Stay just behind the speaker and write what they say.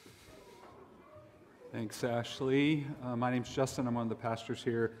Thanks, Ashley. My name's Justin. I'm one of the pastors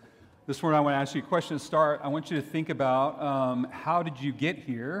here. This morning I want to ask you a question to start. I want you to think about how did you get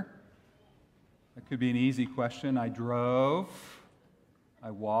here? That could be an easy question. I drove.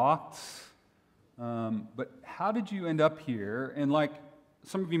 I walked. But how did you end up here? And like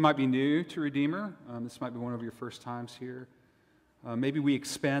some of you might be new to Redeemer. This might be one of your first times here. Maybe we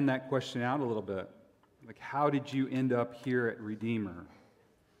expand that question out a little bit. Like, how did you end up here at Redeemer?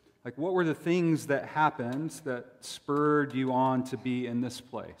 Like, what were the things that happened that spurred you on to be in this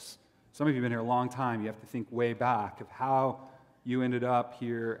place? Some of you have been here a long time. You have to think way back of how you ended up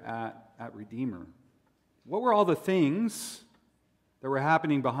here at Redeemer. What were all the things that were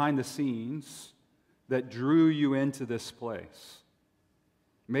happening behind the scenes that drew you into this place?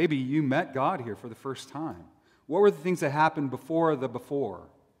 Maybe you met God here for the first time. What were the things that happened before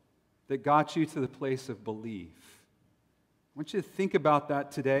that got you to the place of belief? I want you to think about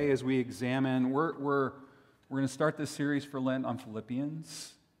that today as we examine. We're going to start this series for Lent on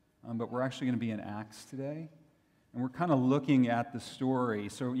Philippians, but we're actually going to be in Acts today. And we're kind of looking at the story.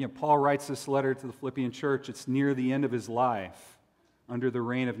 So, Paul writes this letter to the Philippian church. It's near the end of his life under the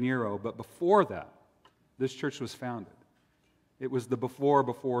reign of Nero. But before that, this church was founded. It was the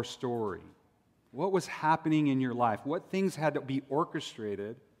before story. What was happening in your life? What things had to be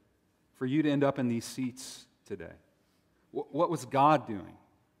orchestrated for you to end up in these seats today? What was God doing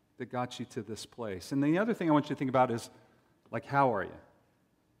that got you to this place? And the other thing I want you to think about is, like, how are you?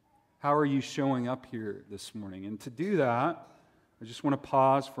 How are you showing up here this morning? And to do that, I just want to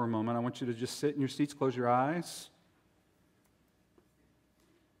pause for a moment. I want you to just sit in your seats, close your eyes.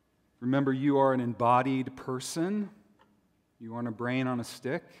 Remember, you are an embodied person. You aren't a brain on a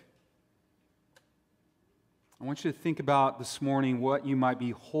stick. I want you to think about this morning what you might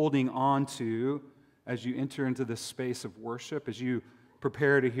be holding on to as you enter into this space of worship, as you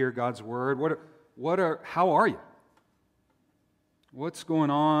prepare to hear God's word. How are you? What's going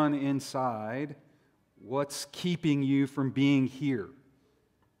on inside? What's keeping you from being here?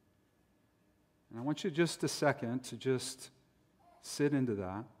 And I want you just a second to just sit into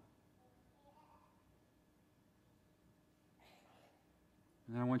that.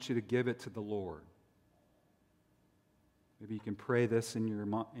 And I want you to give it to the Lord. Maybe you can pray this in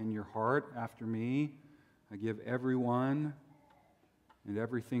your heart after me. I give everyone and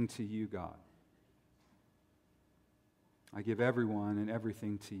everything to you, God. I give everyone and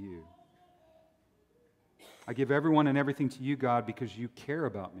everything to you. I give everyone and everything to you, God, because you care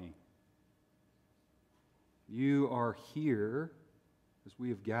about me. You are here as we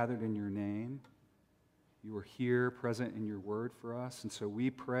have gathered in your name. You are here present in your word for us. And so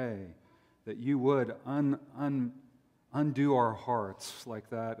we pray that you would undo our hearts like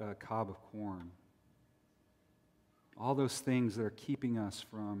that cob of corn. All those things that are keeping us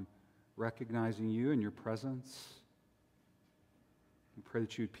from recognizing you and your presence. We pray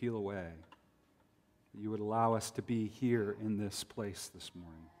that you would peel away, that you would allow us to be here in this place this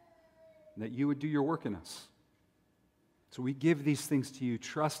morning, and that you would do your work in us. So we give these things to you,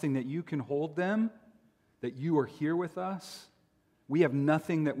 trusting that you can hold them, that you are here with us. We have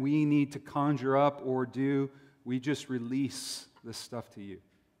nothing that we need to conjure up or do. We just release this stuff to you.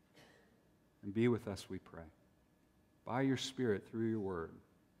 And be with us, we pray. By your Spirit, through your word.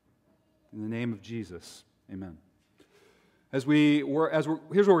 In the name of Jesus, amen. Here's what we're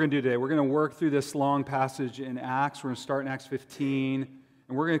going to do today. We're going to work through this long passage in Acts. We're going to start in Acts 15.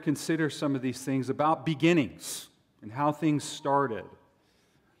 And we're going to consider some of these things about beginnings and how things started.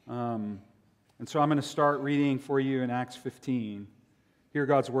 And so I'm going to start reading for you in Acts 15. Hear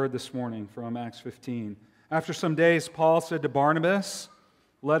God's word this morning from Acts 15. After some days, Paul said to Barnabas,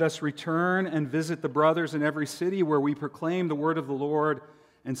 "Let us return and visit the brothers in every city where we proclaim the word of the Lord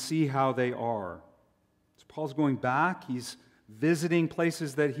and see how they are." So Paul's going back. He's visiting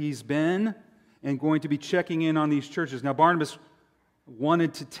places that he's been and going to be checking in on these churches. Now, Barnabas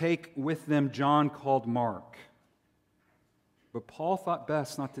wanted to take with them John called Mark. But Paul thought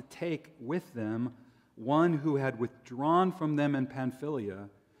best not to take with them one who had withdrawn from them in Pamphylia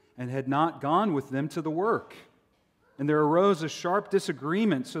and had not gone with them to the work. And there arose a sharp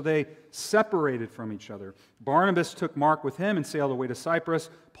disagreement, so they separated from each other. Barnabas took Mark with him and sailed away to Cyprus.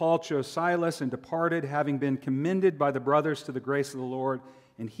 Paul chose Silas and departed, having been commended by the brothers to the grace of the Lord.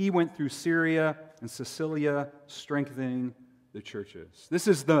 And he went through Syria and Cilicia, strengthening the churches. This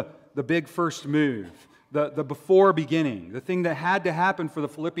is the big first move, the before beginning. The thing that had to happen for the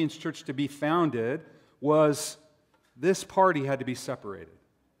Philippians church to be founded was this party had to be separated.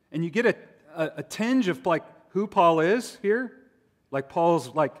 And you get a tinge of like who Paul is here, like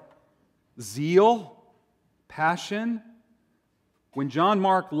Paul's like zeal, passion, When John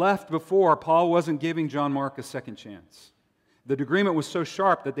Mark left before, Paul wasn't giving John Mark a second chance. The agreement was so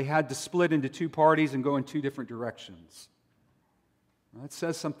sharp that they had to split into two parties and go in two different directions. That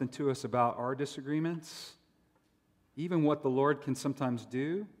says something to us about our disagreements, even what the Lord can sometimes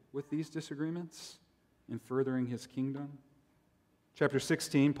do with these disagreements in furthering His kingdom. Chapter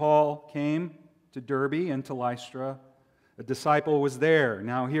 16, Paul came to Derbe and to Lystra. A disciple was there.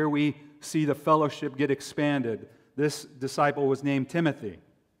 Now here we see the fellowship get expanded. This disciple was named Timothy,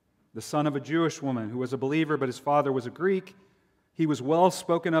 the son of a Jewish woman who was a believer, but his father was a Greek. He was well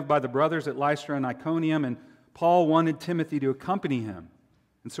spoken of by the brothers at Lystra and Iconium, and Paul wanted Timothy to accompany him.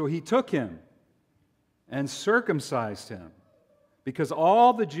 And so he took him and circumcised him, because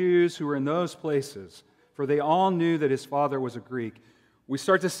all the Jews who were in those places, for they all knew that his father was a Greek. We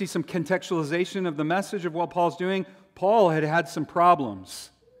start to see some contextualization of the message of what Paul's doing. Paul had had some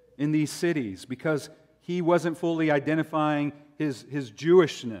problems in these cities because he wasn't fully identifying his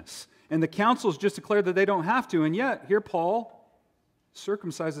Jewishness. And the councils just declared that they don't have to, and yet here Paul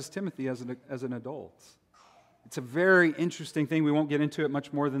circumcises Timothy as an adult. It's a very interesting thing. We won't get into it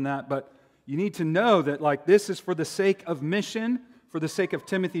much more than that, but you need to know that this is for the sake of mission, for the sake of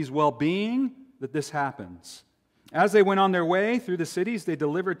Timothy's well-being, that this happens. As they went on their way through the cities, they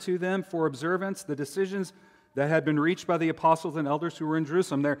delivered to them for observance the decisions that had been reached by the apostles and elders who were in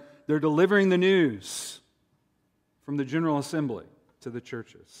Jerusalem. They're delivering the news from the General Assembly to the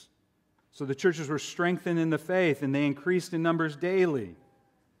churches. So the churches were strengthened in the faith, and they increased in numbers daily.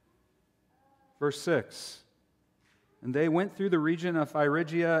 Verse 6, and they went through the region of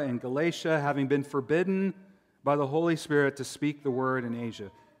Phrygia and Galatia, having been forbidden by the Holy Spirit to speak the word in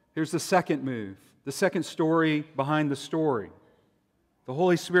Asia. Here's the second move, the second story behind the story. The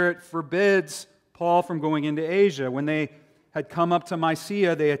Holy Spirit forbids Paul from going into Asia. When they had come up to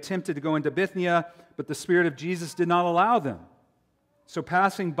Mysia, they attempted to go into Bithynia, but the Spirit of Jesus did not allow them. So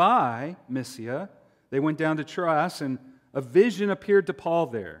passing by Mysia, they went down to Troas, and a vision appeared to Paul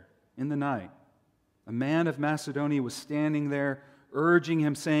there in the night. A man of Macedonia was standing there, urging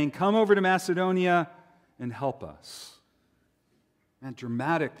him, saying, "Come over to Macedonia and help us." Man,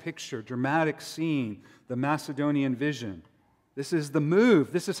 dramatic picture, dramatic scene, the Macedonian vision. This is the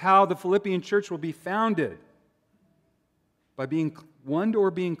move. This is how the Philippian church will be founded. By one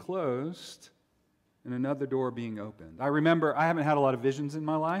door being closed and another door being opened. I remember, I haven't had a lot of visions in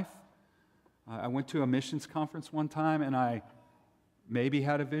my life. I went to a missions conference one time and I maybe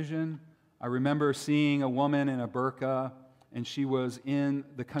had a vision. I remember seeing a woman in a burqa, and she was in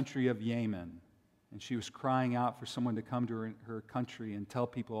the country of Yemen. And she was crying out for someone to come to her country and tell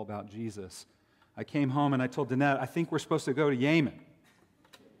people about Jesus. I came home and I told Danette, I think we're supposed to go to Yemen.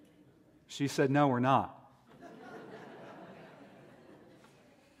 She said, no, we're not.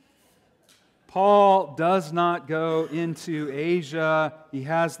 Paul does not go into Asia. He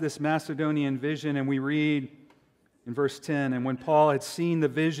has this Macedonian vision, and we read in verse 10, and when Paul had seen the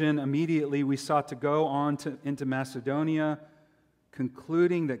vision, immediately we sought to go on into Macedonia,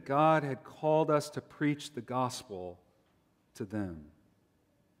 concluding that God had called us to preach the gospel to them.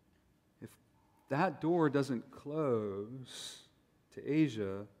 If that door doesn't close to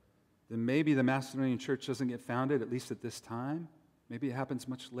Asia, then maybe the Macedonian church doesn't get founded, at least at this time. Maybe it happens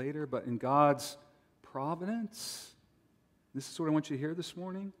much later, but in God's providence, this is what I want you to hear this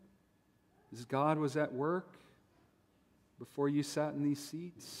morning, is God was at work before you sat in these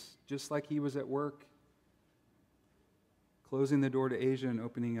seats, just like He was at work closing the door to Asia and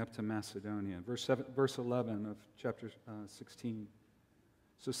opening up to Macedonia. Verse 11 of chapter 16.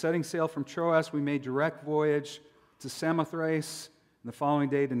 So setting sail from Troas, we made direct voyage to Samothrace, and the following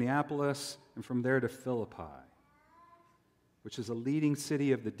day to Neapolis, and from there to Philippi, which is a leading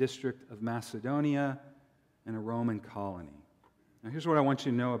city of the district of Macedonia and a Roman colony. Now here's what I want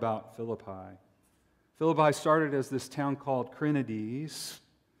you to know about Philippi. Philippi started as this town called Crinades.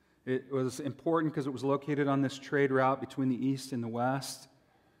 It was important because it was located on this trade route between the east and the west.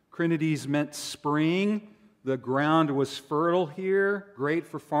 Crinades meant spring. The ground was fertile here, great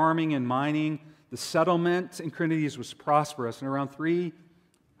for farming and mining. The settlement in Crinades was prosperous. And around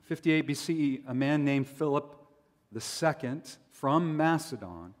 358 BCE, a man named Philip II from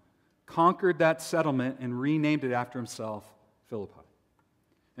Macedon conquered that settlement and renamed it after himself, Philippi.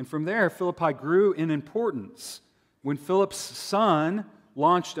 And from there, Philippi grew in importance. When Philip's son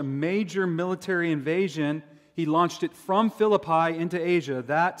launched a major military invasion, he launched it from Philippi into Asia.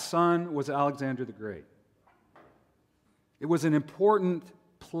 That son was Alexander the Great. It was an important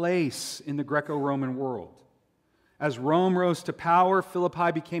place in the Greco-Roman world. As Rome rose to power,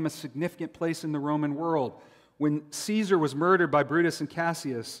 Philippi became a significant place in the Roman world. When Caesar was murdered by Brutus and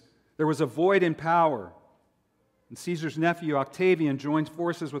Cassius, there was a void in power. And Caesar's nephew Octavian joined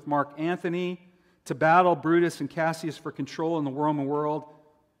forces with Mark Antony to battle Brutus and Cassius for control in the Roman world.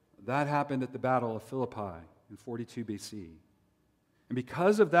 That happened at the Battle of Philippi in 42 BC. And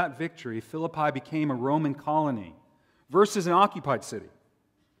because of that victory, Philippi became a Roman colony versus an occupied city.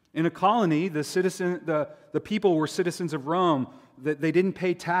 In a colony, the people were citizens of Rome. They didn't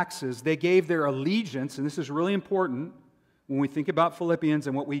pay taxes. They gave their allegiance, and this is really important when we think about Philippians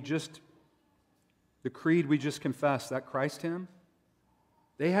and the creed we just confessed, that Christ hymn.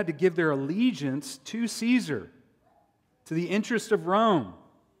 They had to give their allegiance to Caesar, to the interest of Rome.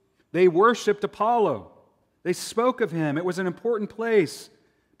 They worshiped Apollo. They spoke of him. It was an important place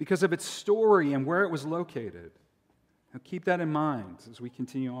because of its story and where it was located. Now keep that in mind as we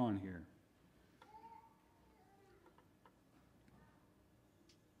continue on here.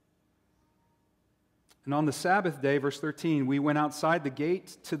 And on the Sabbath day, verse 13, we went outside the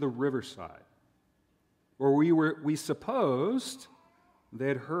gate to the riverside, where we supposed they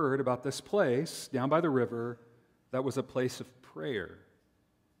had heard about this place down by the river that was a place of prayer.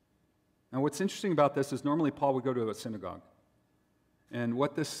 Now, what's interesting about this is normally Paul would go to a synagogue. And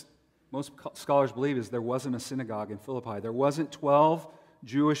what most scholars believe is there wasn't a synagogue in Philippi. There wasn't 12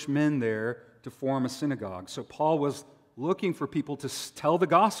 Jewish men there to form a synagogue. So Paul was looking for people to tell the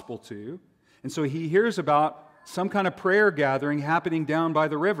gospel to. And so he hears about some kind of prayer gathering happening down by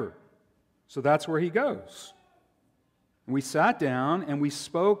the river. So that's where he goes. And we sat down and we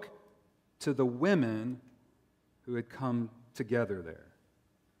spoke to the women who had come together there.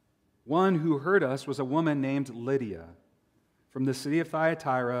 One who heard us was a woman named Lydia from the city of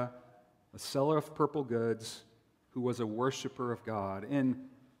Thyatira, a seller of purple goods, who was a worshiper of God. And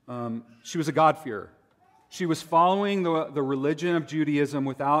she was a God-fearer. She was following the religion of Judaism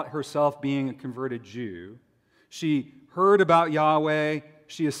without herself being a converted Jew. She heard about Yahweh.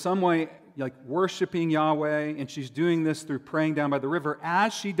 She is some way like worshiping Yahweh, and she's doing this through praying down by the river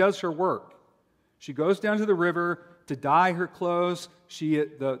as she does her work. She goes down to the river to dye her clothes.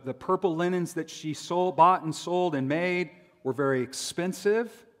 The purple linens that she bought and sold and made were very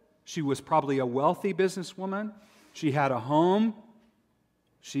expensive. She was probably a wealthy businesswoman. She had a home.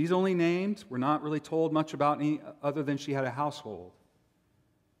 She's only named. We're not really told much about any other than she had a household.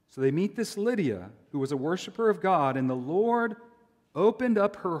 So they meet this Lydia, who was a worshiper of God, and the Lord opened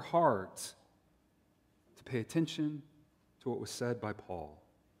up her heart to pay attention to what was said by Paul.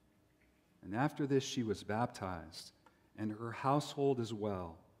 And after this, she was baptized, and her household as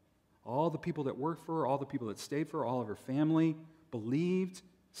well. All the people that worked for her, all the people that stayed for her, all of her family believed,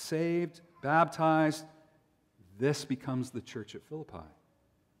 saved, baptized. This becomes the church at Philippi.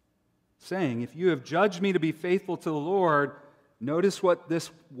 Saying, if you have judged me to be faithful to the Lord, notice what this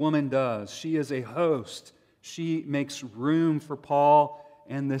woman does. She is a host. She makes room for Paul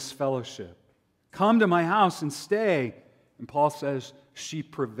and this fellowship. Come to my house and stay. And Paul says, she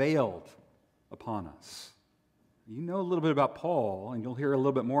prevailed upon us. You know a little bit about Paul, and you'll hear a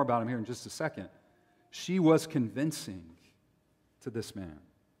little bit more about him here in just a second. She was convincing to this man.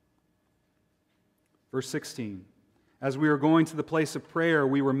 Verse 16, as we were going to the place of prayer,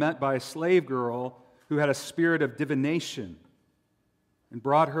 we were met by a slave girl who had a spirit of divination and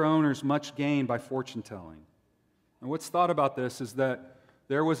brought her owners much gain by fortune-telling. And what's thought about this is that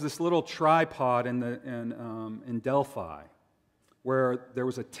there was this little tripod in Delphi where there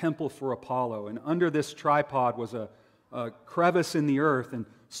was a temple for Apollo, and under this tripod was a crevice in the earth, and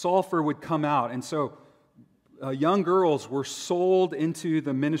sulfur would come out. And so young girls were sold into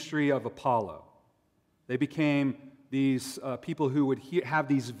the ministry of Apollo. They became these people who would have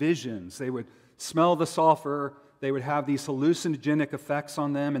these visions. They would smell the sulfur, they would have these hallucinogenic effects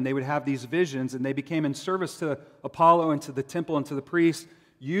on them, and they would have these visions, and they became in service to Apollo and to the temple and to the priests,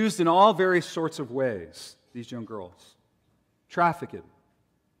 used in all various sorts of ways, these young girls. Trafficked.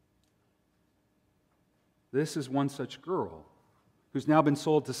 This is one such girl who's now been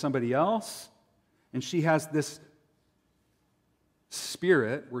sold to somebody else, and she has this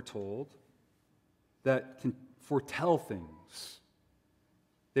spirit, we're told, that can foretell things.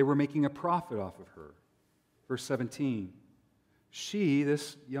 They were making a profit off of her. Verse 17, she,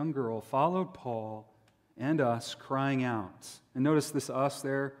 this young girl, followed Paul and us, crying out. And notice this us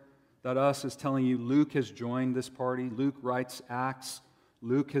there. That us is telling you Luke has joined this party. Luke writes Acts.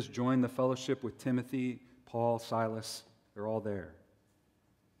 Luke has joined the fellowship with Timothy, Paul, Silas. They're all there.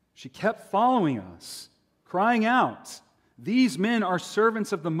 She kept following us, crying out, these men are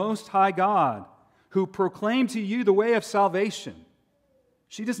servants of the Most High God, who proclaim to you the way of salvation.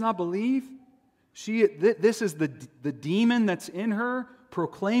 She does not believe. This is the demon that's in her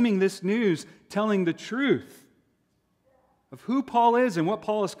proclaiming this news, telling the truth of who Paul is and what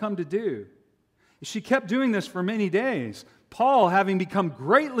Paul has come to do. She kept doing this for many days. Paul, having become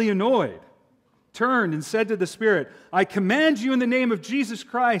greatly annoyed, turned and said to the spirit, I command you in the name of Jesus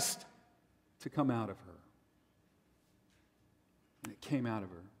Christ to come out of her. And it came out of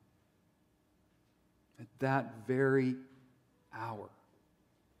her. At that very hour.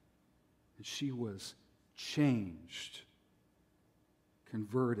 And she was changed,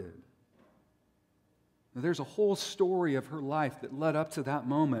 converted. Now, there's a whole story of her life that led up to that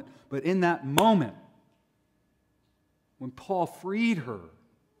moment. But in that moment, when Paul freed her,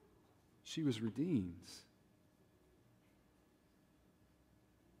 she was redeemed.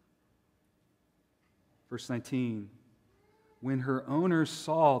 Verse 19, when her owners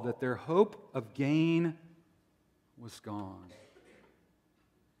saw that their hope of gain was gone.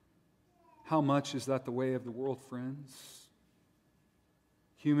 How much is that the way of the world, friends?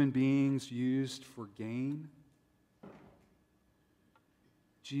 Human beings used for gain.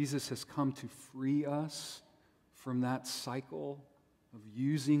 Jesus has come to free us from that cycle of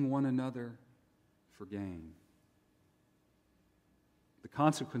using one another for gain. The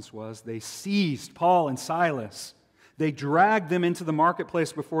consequence was they seized Paul and Silas. They dragged them into the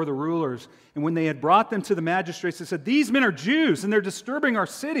marketplace before the rulers. And when they had brought them to the magistrates, they said, these men are Jews and they're disturbing our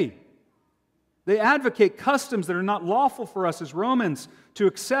city. They advocate customs that are not lawful for us as Romans to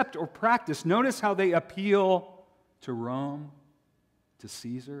accept or practice. Notice how they appeal to Rome, to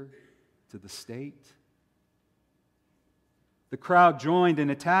Caesar, to the state. The crowd joined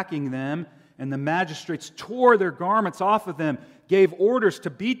in attacking them, and the magistrates tore their garments off of them, gave orders to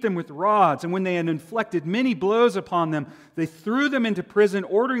beat them with rods, and when they had inflicted many blows upon them, they threw them into prison,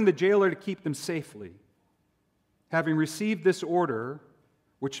 ordering the jailer to keep them safely. Having received this order,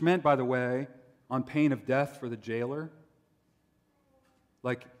 which meant, by the way, on pain of death for the jailer,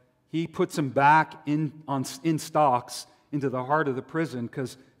 like he puts them back in stocks into the heart of the prison,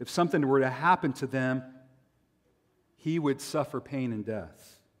 because if something were to happen to them, he would suffer pain and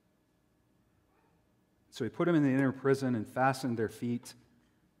death. So he put them in the inner prison and fastened their feet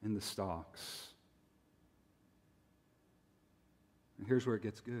in the stocks. And here's where it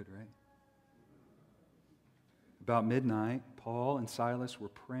gets good, right? About midnight, Paul and Silas were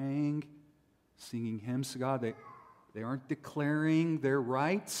praying, singing hymns to God. They aren't declaring their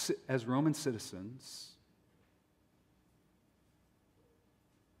rights as Roman citizens.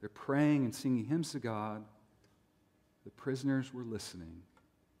 They're praying and singing hymns to God. The prisoners were listening.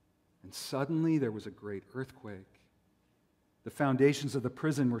 And suddenly there was a great earthquake. The foundations of the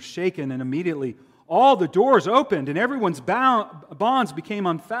prison were shaken, and immediately all the doors opened, and everyone's bonds became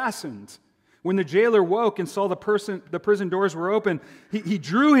unfastened. When the jailer woke and saw the prison doors were open, he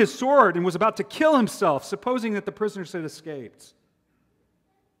drew his sword and was about to kill himself, supposing that the prisoners had escaped.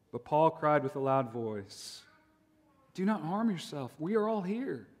 But Paul cried with a loud voice, "Do not harm yourself. We are all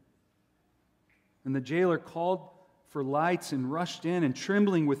here." And the jailer called for lights and rushed in, and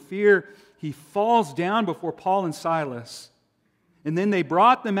trembling with fear, he falls down before Paul and Silas. And then they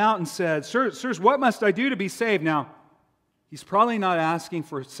brought them out and said, Sirs, what must I do to be saved? Now, he's probably not asking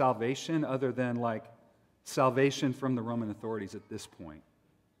for salvation other than like salvation from the Roman authorities at this point.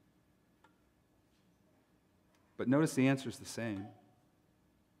 But notice the answer is the same.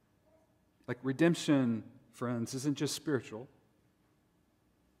 Like redemption, friends, isn't just spiritual.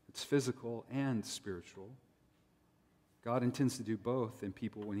 It's physical and spiritual. God intends to do both in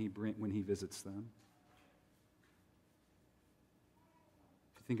people when He visits them.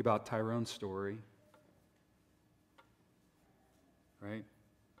 If you think about Tyrone's story, right?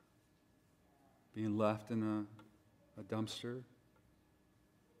 Being left in a dumpster.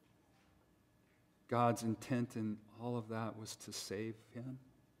 God's intent in all of that was to save him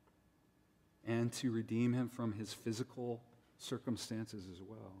and to redeem him from his physical circumstances as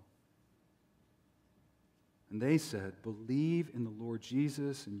well. And they said, "Believe in the Lord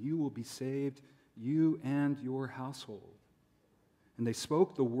Jesus, and you will be saved, you and your household." And they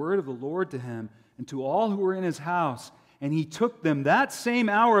spoke the word of the Lord to him and to all who were in his house. And he took them that same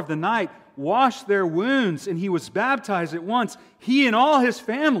hour of the night, washed their wounds, and he was baptized at once, he and all his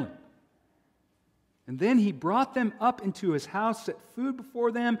family. And then he brought them up into his house, set food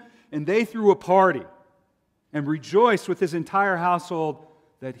before them, and they threw a party and rejoiced with his entire household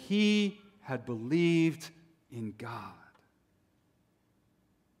that he had believed in God.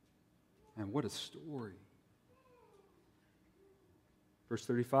 And what a story. Verse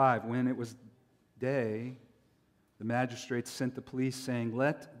 35, when it was day, the magistrates sent the police, saying,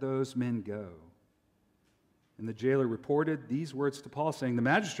 "Let those men go." And the jailer reported these words to Paul, saying, "The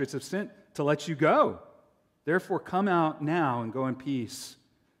magistrates have sent to let you go. Therefore come out now and go in peace."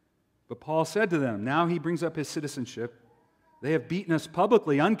 But Paul said to them, now he brings up his citizenship, They have beaten us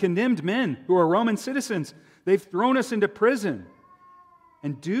publicly, uncondemned men who are Roman citizens. They've thrown us into prison.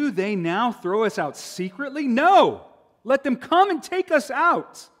 And do they now throw us out secretly? No! Let them come and take us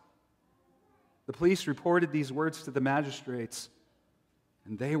out. The police reported these words to the magistrates,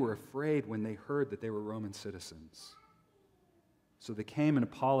 and they were afraid when they heard that they were Roman citizens. So they came and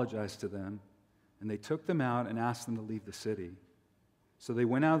apologized to them, and they took them out and asked them to leave the city. So they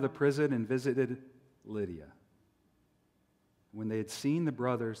went out of the prison and visited Lydia. When they had seen the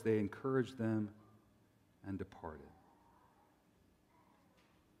brothers, they encouraged them and departed.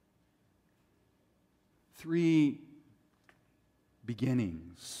 3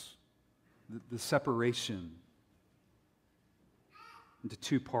 beginnings. The separation into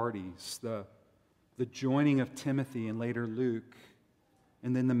 2 parties. The joining of Timothy and later Luke.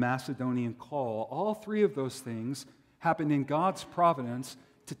 And then the Macedonian call. All 3 of those things happened in God's providence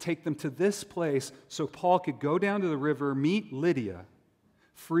to take them to this place so Paul could go down to the river, meet Lydia,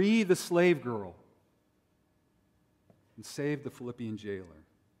 free the slave girl, and save the Philippian jailer.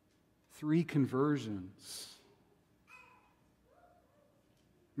 3 conversions.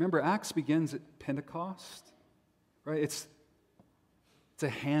 Remember, Acts begins at Pentecost, right? It's a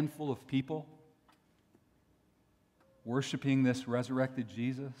handful of people worshiping this resurrected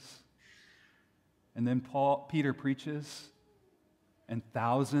Jesus. And then Peter preaches, and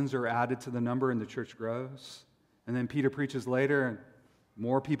thousands are added to the number, and the church grows. And then Peter preaches later, and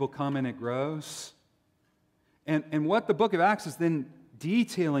more people come, and it grows. And what the book of Acts is then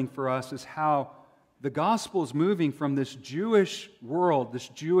detailing for us is how the gospel is moving from this Jewish world, this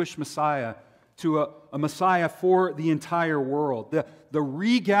Jewish Messiah, to a Messiah for the entire world. The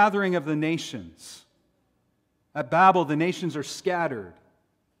regathering of the nations. At Babel, the nations are scattered.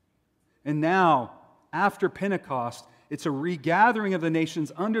 And now, after Pentecost, it's a regathering of the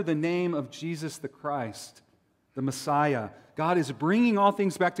nations under the name of Jesus the Christ, the Messiah. God is bringing all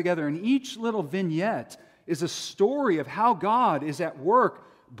things back together, and each little vignette is a story of how God is at work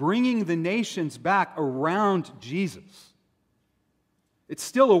bringing the nations back around Jesus. It's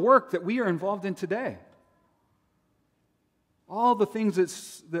still a work that we are involved in today. All the things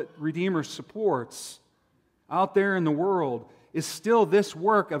that Redeemer supports out there in the world is still this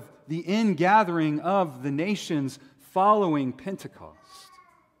work of the ingathering of the nations following Pentecost.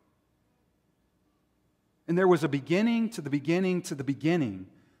 And there was a beginning to the beginning to the beginning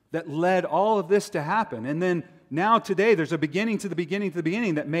that led all of this to happen. And then now today there's a beginning to the beginning to the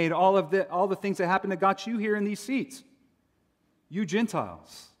beginning that made all the things that happened that got you here in these seats. You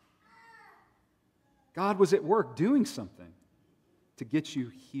Gentiles. God was at work doing something to get you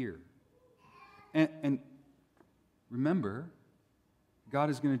here. And remember, God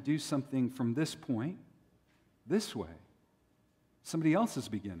is going to do something from this point, this way. Somebody else's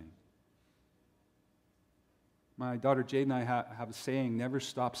beginning. My daughter Jade and I have a saying, never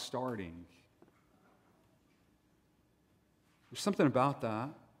stop starting. There's something about that.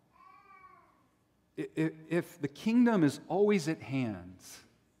 If the kingdom is always at hand,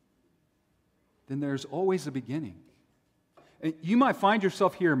 then there's always a beginning. And you might find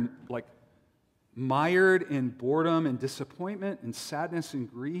yourself here like mired in boredom and disappointment and sadness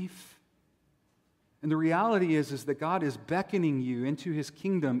and grief. And the reality is that God is beckoning you into His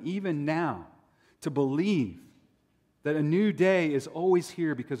kingdom even now to believe that a new day is always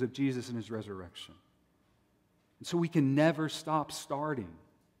here because of Jesus and His resurrection. And so we can never stop starting.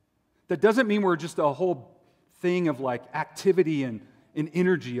 That doesn't mean we're just a whole thing of like activity and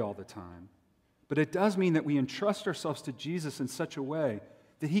energy all the time. But it does mean that we entrust ourselves to Jesus in such a way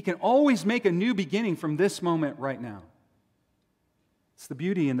that He can always make a new beginning from this moment right now. It's the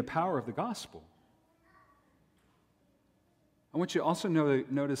beauty and the power of the gospel. I want you to also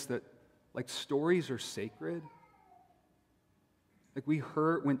notice that like stories are sacred. Like we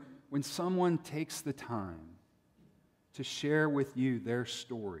heard, when someone takes the time to share with you their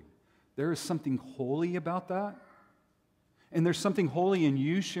story, there is something holy about that. And there's something holy in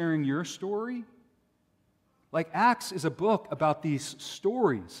you sharing your story. Like Acts is a book about these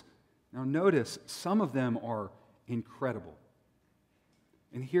stories. Now notice, some of them are incredible.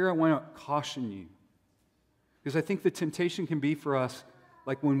 And here I want to caution you. Because I think the temptation can be for us,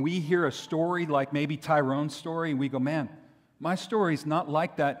 like when we hear a story like maybe Tyrone's story, and we go, man, my story's not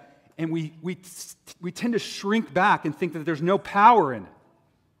like that. And we tend to shrink back and think that there's no power in it.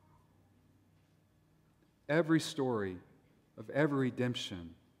 Every story of every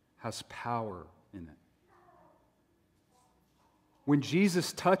redemption has power in it. When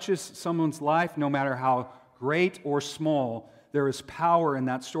Jesus touches someone's life, no matter how great or small, there is power in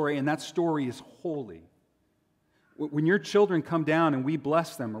that story, and that story is holy. When your children come down and we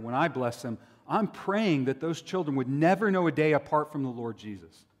bless them, or when I bless them, I'm praying that those children would never know a day apart from the Lord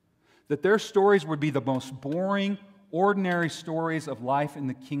Jesus. That their stories would be the most boring, ordinary stories of life in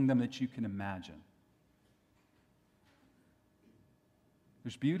the kingdom that you can imagine.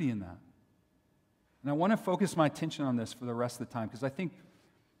 There's beauty in that. And I want to focus my attention on this for the rest of the time, because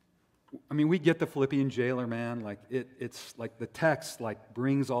we get the Philippian jailer, man. Like it's like the text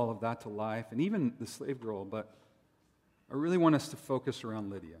brings all of that to life, and even the slave girl. But I really want us to focus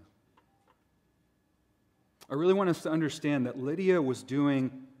around Lydia. I really want us to understand that Lydia was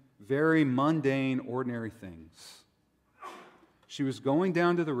doing very mundane, ordinary things. She was going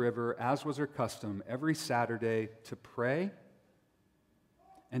down to the river, as was her custom, every Saturday to pray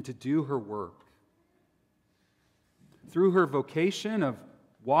and to do her work. Through her vocation of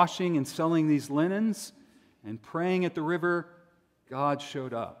washing and selling these linens and praying at the river, God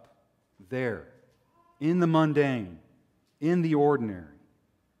showed up there, in the mundane, in the ordinary.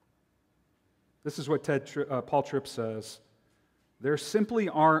 This is what Paul Tripp says. There simply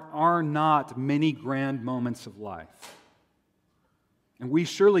are not many grand moments of life. And we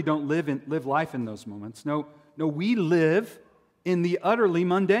surely don't live life in those moments. No, we live in the utterly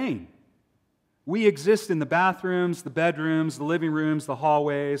mundane. We exist in the bathrooms, the bedrooms, the living rooms, the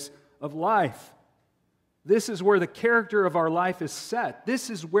hallways of life. This is where the character of our life is set.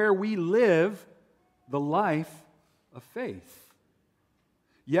 This is where we live the life of faith.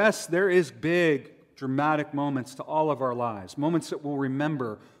 Yes, there is big, dramatic moments to all of our lives, moments that we'll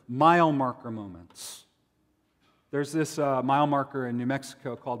remember, mile marker moments. There's this mile marker in New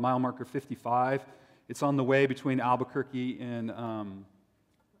Mexico called mile marker 55. It's on the way between Albuquerque and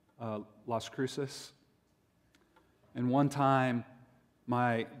Las Cruces. And one time,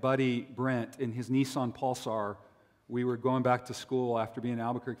 my buddy Brent in his Nissan Pulsar, we were going back to school after being in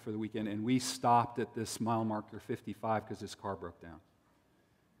Albuquerque for the weekend, and we stopped at this mile marker 55 because his car broke down.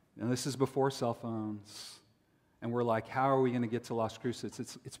 And this is before cell phones. And we're like, how are we going to get to Las Cruces?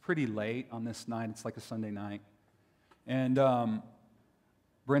 It's pretty late on this night. It's like a Sunday night. And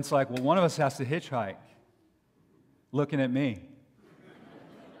Brent's like, well, one of us has to hitchhike. Looking at me.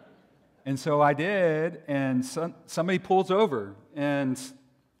 And so I did, and somebody pulls over, and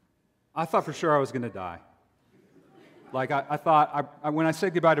I thought for sure I was going to die. Like, I thought, when I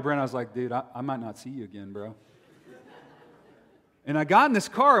said goodbye to Brent, I was like, dude, I might not see you again, bro. And I got in this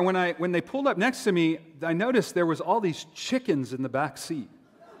car, and when they pulled up next to me, I noticed there was all these chickens in the back seat.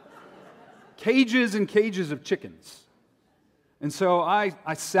 Cages and cages of chickens. And so I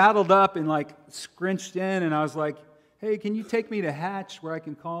saddled up and scrunched in, and I was like, hey, can you take me to Hatch where I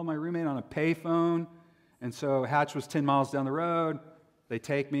can call my roommate on a payphone? And so Hatch was 10 miles down the road. They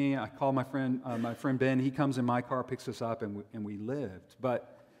take me. I call my friend Ben. He comes in my car, picks us up, and we lived.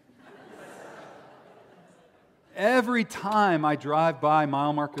 But every time I drive by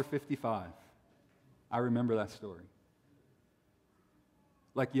mile marker 55, I remember that story.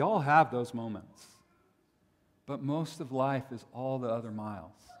 Like, y'all have those moments. But most of life is all the other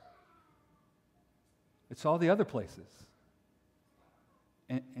miles. It's all the other places.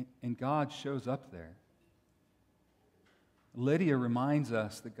 And God shows up there. Lydia reminds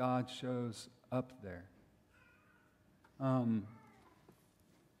us that God shows up there. The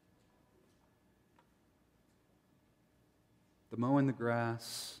mowing the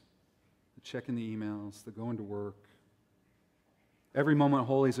grass, the checking the emails, the going to work. Every Moment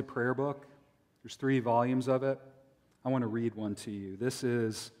Holy is a prayer book. There's 3 volumes of it. I want to read one to you. This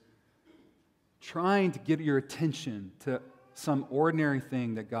is trying to get your attention to some ordinary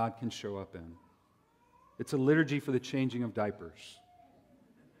thing that God can show up in. It's a liturgy for the changing of diapers.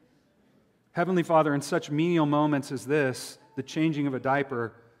 Heavenly Father, in such menial moments as this, the changing of a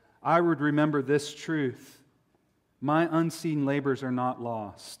diaper, I would remember this truth. My unseen labors are not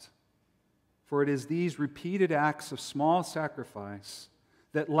lost. For it is these repeated acts of small sacrifice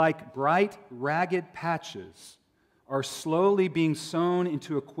that, like bright, ragged patches, are slowly being sewn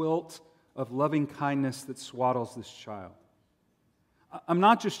into a quilt of loving kindness that swaddles this child. I'm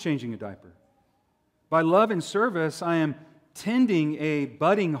not just changing a diaper. By love and service, I am tending a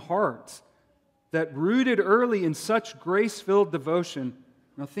budding heart that, rooted early in such grace-filled devotion.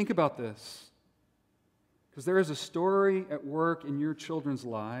 Now think about this. Because there is a story at work in your children's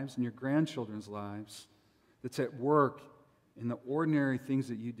lives, in your grandchildren's lives, that's at work in the ordinary things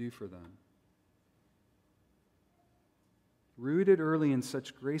that you do for them. Rooted early in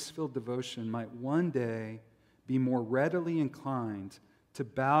such grace-filled devotion might one day be more readily inclined to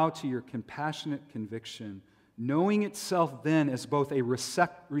bow to your compassionate conviction, knowing itself then as both a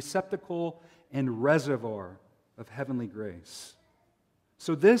receptacle and reservoir of heavenly grace.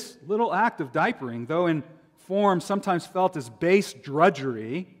 So this little act of diapering, though in form sometimes felt as base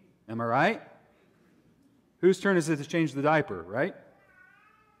drudgery, am I right? Whose turn is it to change the diaper, right?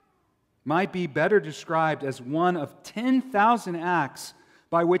 Might be better described as one of 10,000 acts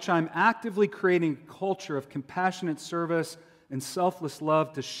by which I'm actively creating a culture of compassionate service and selfless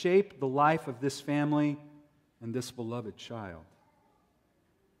love to shape the life of this family and this beloved child.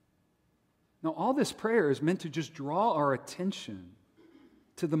 Now, all this prayer is meant to just draw our attention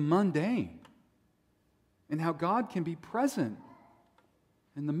to the mundane and how God can be present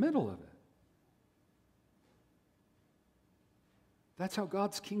in the middle of it. That's how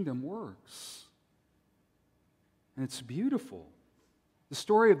God's kingdom works. And it's beautiful. The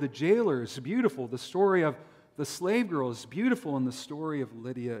story of the jailer is beautiful. The story of the slave girl is beautiful. And the story of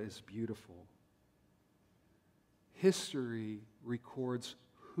Lydia is beautiful. History records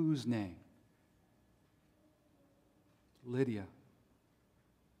whose name? Lydia.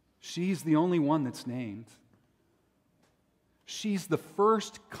 She's the only one that's named. She's the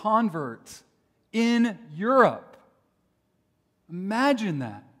first convert in Europe. Imagine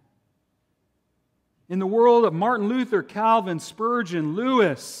that. In the world of Martin Luther, Calvin, Spurgeon,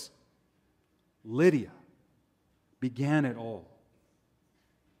 Lewis, Lydia began it all.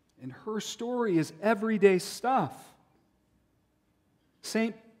 And her story is everyday stuff.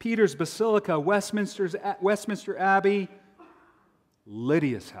 St. Peter's Basilica, Westminster Abbey,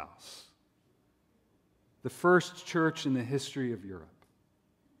 Lydia's house. The first church in the history of Europe.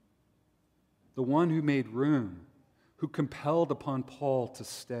 The one who made room, who compelled upon Paul to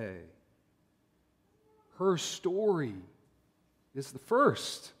stay. Her story is the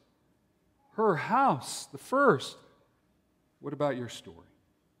first. Her house, the first. What about your story?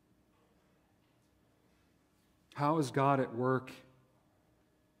 How is God at work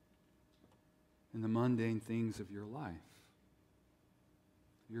in the mundane things of your life?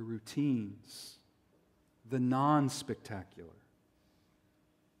 Your routines, the non-spectacular.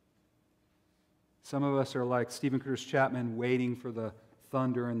 Some of us are like Stephen Curtis Chapman waiting for the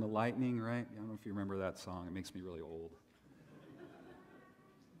thunder and the lightning, right? I don't know if you remember that song. It makes me really old.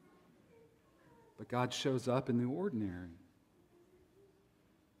 But God shows up in the ordinary.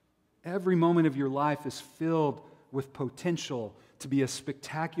 Every moment of your life is filled with potential to be a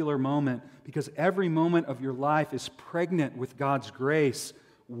spectacular moment because every moment of your life is pregnant with God's grace,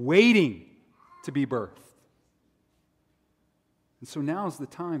 waiting to be birthed. And so now's the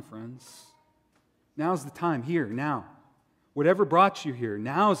time, friends. Now's the time, here, now. Whatever brought you here,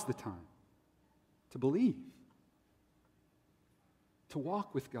 now's the time to believe, to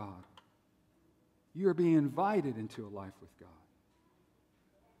walk with God. You are being invited into a life with God.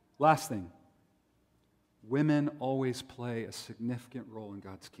 Last thing, women always play a significant role in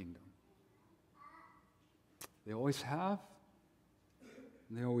God's kingdom. They always have,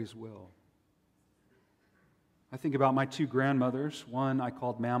 and they always will. I think about my two grandmothers. One I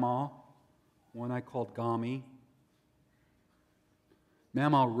called Mama, one I called Gami.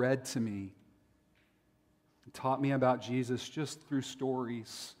 Mama read to me and taught me about Jesus just through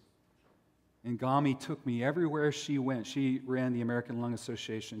stories. And Gami took me everywhere she went. She ran the American Lung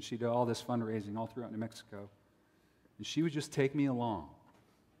Association. She did all this fundraising all throughout New Mexico. And she would just take me along.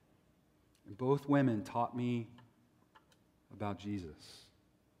 And both women taught me about Jesus.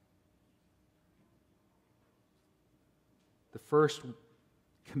 The first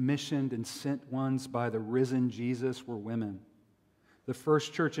commissioned and sent ones by the risen Jesus were women. The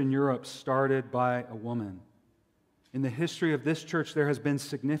first church in Europe started by a woman. In the history of this church, there has been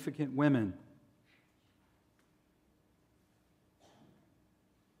significant women.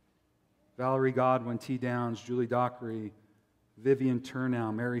 Valerie Godwin, T. Downs, Julie Dockery, Vivian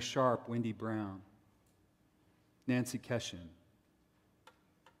Turnow, Mary Sharp, Wendy Brown, Nancy Keshin.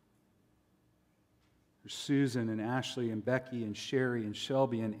 There's Susan and Ashley and Becky and Sherry and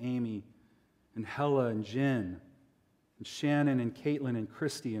Shelby and Amy and Hella and Jen and Shannon and Caitlin and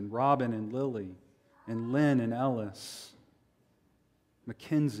Christy and Robin and Lily and Lynn and Ellis,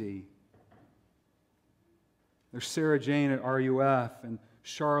 Mackenzie. There's Sarah Jane at RUF and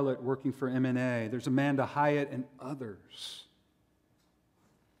Charlotte working for M&A. There's Amanda Hyatt and others.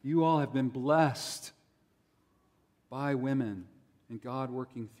 You all have been blessed by women and God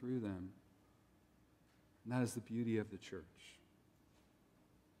working through them. And that is the beauty of the church.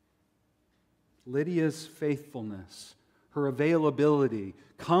 Lydia's faithfulness, her availability,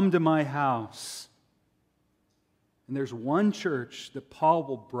 come to my house. And there's one church that Paul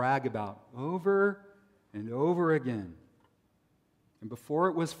will brag about over and over again. And before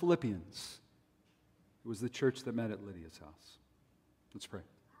it was Philippians, it was the church that met at Lydia's house. Let's pray.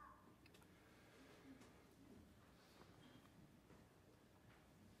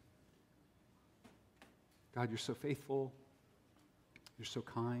 God, you're so faithful. You're so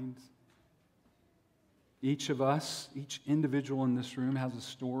kind. Each of us, each individual in this room has a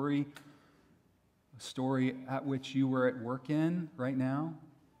story at which you were at work in right now.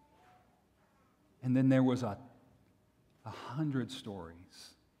 And then there was 100 stories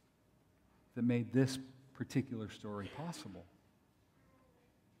that made this particular story possible.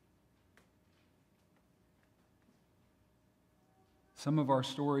 Some of our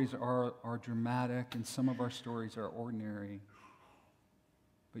stories are dramatic, and some of our stories are ordinary.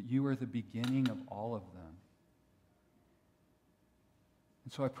 But you are the beginning of all of them.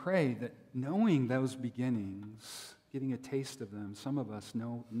 And so I pray that knowing those beginnings, getting a taste of them, some of us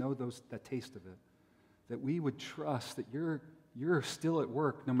know that taste of it, that we would trust that you're still at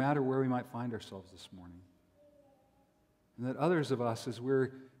work no matter where we might find ourselves this morning. And that others of us, as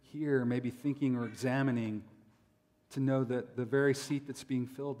we're here, maybe thinking or examining, to know that the very seat that's being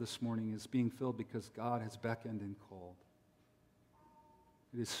filled this morning is being filled because God has beckoned and called.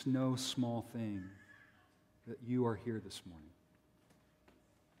 It is no small thing that you are here this morning.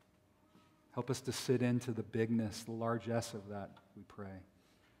 Help us to sit into the bigness, the largesse of that, we pray,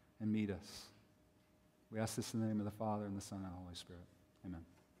 and meet us. We ask this in the name of the Father, and the Son, and the Holy Spirit. Amen.